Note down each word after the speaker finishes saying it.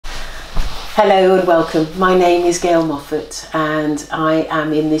Hello and welcome. My name is Gail Moffat and I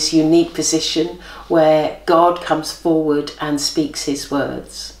am in this unique position where God comes forward and speaks his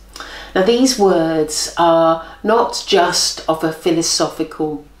words. Now these words are not just of a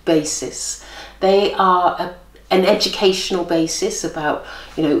philosophical basis. They are an educational basis about,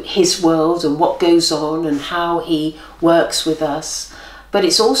 his world and what goes on and how he works with us. But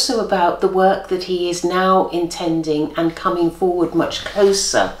it's also about the work that he is now intending and coming forward much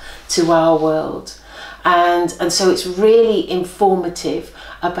closer to our world. And so it's really informative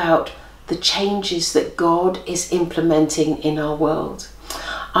about the changes that God is implementing in our world.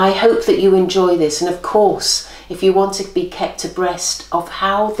 I hope that you enjoy this. And of course, if you want to be kept abreast of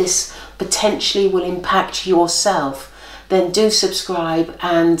how this potentially will impact yourself, then do subscribe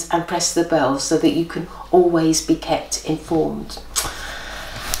and press the bell so that you can always be kept informed.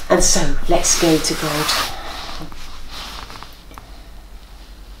 And so let's go to God.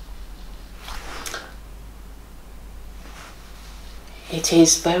 It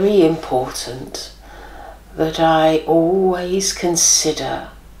is very important that I always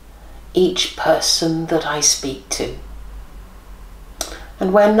consider each person that I speak to.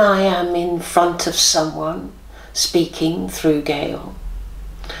 And when I am in front of someone speaking through Gail,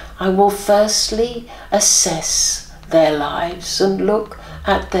 I will firstly assess their lives and look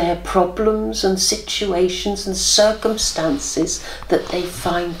at their problems and situations and circumstances that they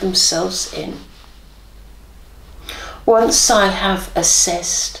find themselves in. Once I have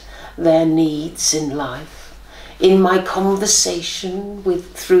assessed their needs in life, in my conversation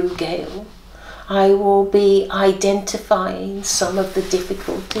through Gail, I will be identifying some of the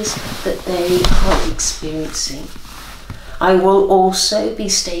difficulties that they are experiencing. I will also be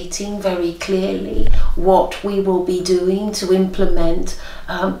stating very clearly what we will be doing to implement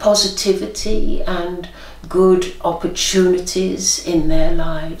positivity and good opportunities in their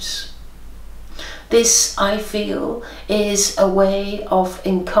lives. This, I feel, is a way of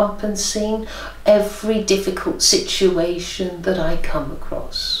encompassing every difficult situation that I come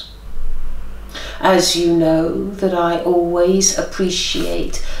across. As you know, that I always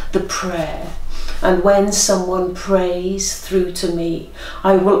appreciate the prayer. And when someone prays through to me,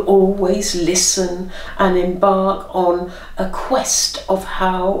 I will always listen and embark on a quest of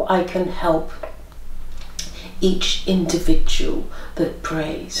how I can help each individual that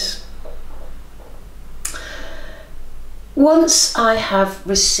prays. Once I have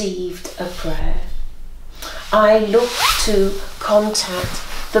received a prayer, I look to contact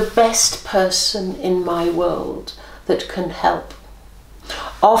the best person in my world that can help.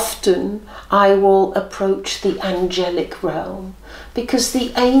 Often I will approach the angelic realm because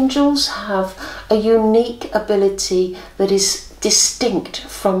the angels have a unique ability that is distinct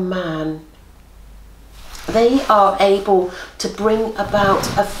from man. They are able to bring about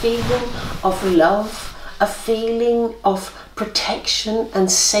a feeling of love, a feeling of protection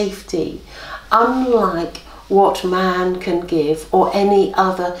and safety, unlike what man can give or any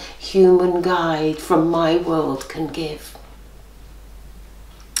other human guide from my world can give.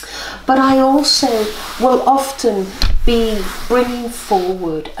 But I also will often be bringing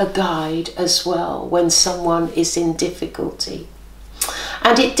forward a guide as well when someone is in difficulty.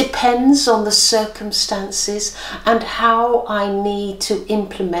 And it depends on the circumstances and how I need to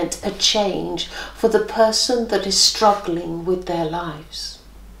implement a change for the person that is struggling with their lives.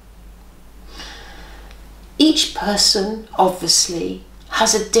 Each person obviously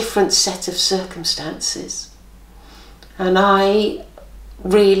has a different set of circumstances, and I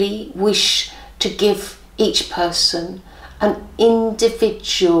really wish to give each person an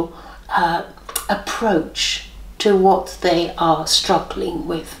individual approach to what they are struggling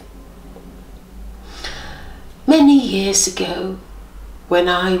with. Many years ago, when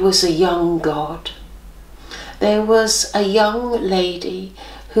I was a young God, there was a young lady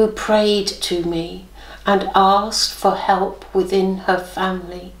who prayed to me and asked for help within her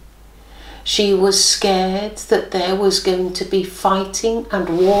family. She was scared that there was going to be fighting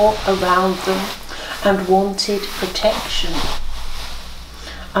and war around them and wanted protection.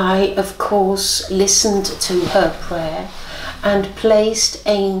 I, of course, listened to her prayer and placed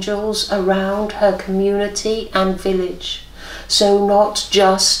angels around her community and village. So not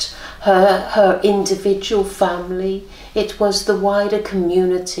just her individual family, it was the wider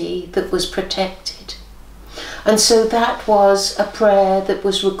community that was protected. And so that was a prayer that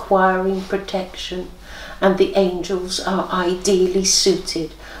was requiring protection, and the angels are ideally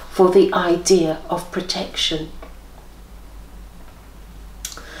suited for the idea of protection.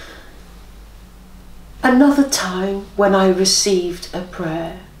 Another time when I received a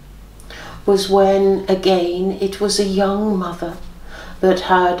prayer was when, again, it was a young mother that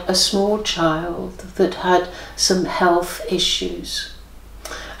had a small child that had some health issues.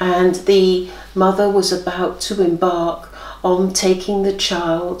 And the mother was about to embark on taking the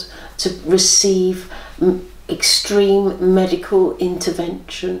child to receive extreme medical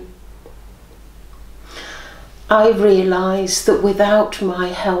intervention. I realised that without my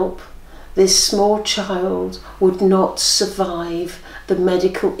help, this small child would not survive the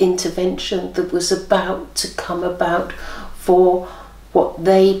medical intervention that was about to come about for what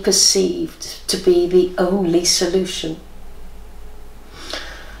they perceived to be the only solution.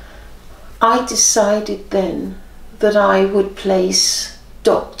 I decided then that I would place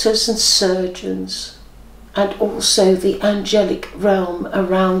doctors and surgeons and also the angelic realm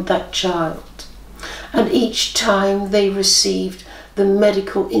around that child. And each time they received the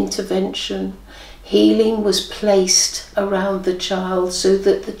medical intervention, healing was placed around the child so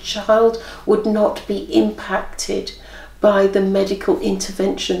that the child would not be impacted by the medical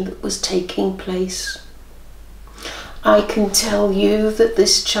intervention that was taking place. I can tell you that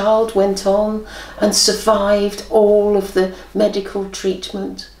this child went on and survived all of the medical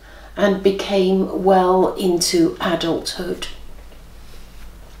treatment and became well into adulthood.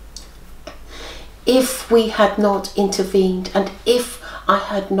 If we had not intervened and if I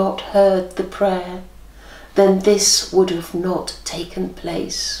had not heard the prayer, then this would have not taken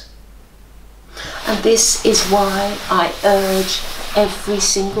place. And this is why I urge every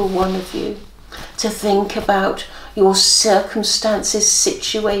single one of you to think about your circumstances,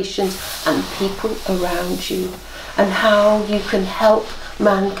 situations and people around you, and how you can help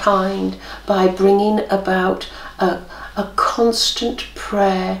mankind by bringing about a constant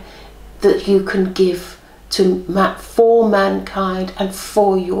prayer that you can give for mankind and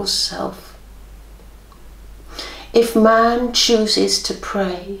for yourself. If man chooses to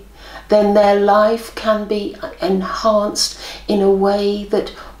pray, then their life can be enhanced in a way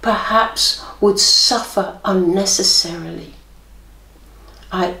that perhaps would suffer unnecessarily.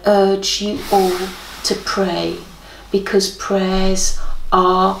 I urge you all to pray, because prayers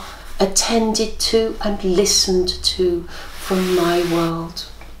are attended to and listened to from my world.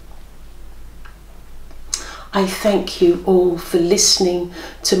 I thank you all for listening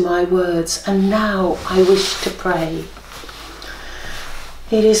to my words, and now I wish to pray.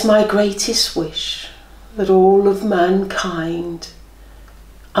 It is my greatest wish that all of mankind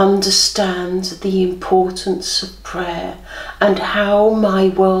understand the importance of prayer and how my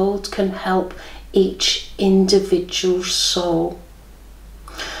world can help each individual soul.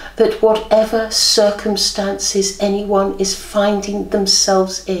 That whatever circumstances anyone is finding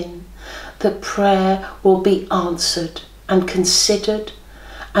themselves in, that prayer will be answered and considered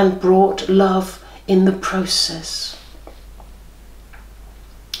and brought love in the process.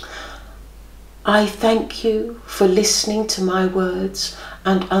 I thank you for listening to my words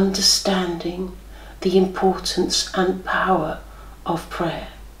and understanding the importance and power of prayer.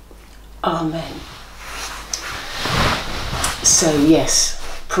 Amen. So yes,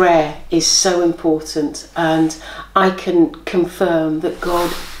 prayer is so important, and I can confirm that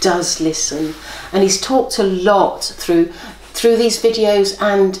God does listen, and he's talked a lot through these videos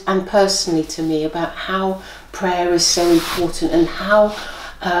and personally to me about how prayer is so important and how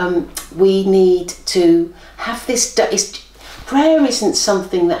we need to have this. Prayer isn't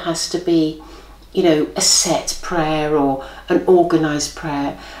something that has to be, you know, a set prayer or an organised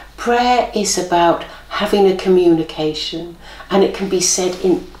prayer. Prayer is about having a communication, and it can be said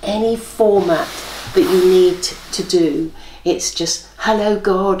in any format that you need to do. It's just, hello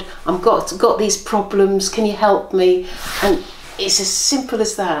God, I've got these problems, can you help me? And it's as simple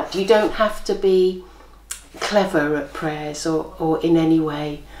as that. You don't have to be clever at prayers or in any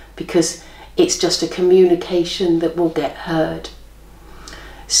way, because it's just a communication that will get heard.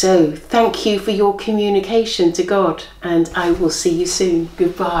 So thank you for your communication to God, and I will see you soon.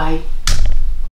 Goodbye.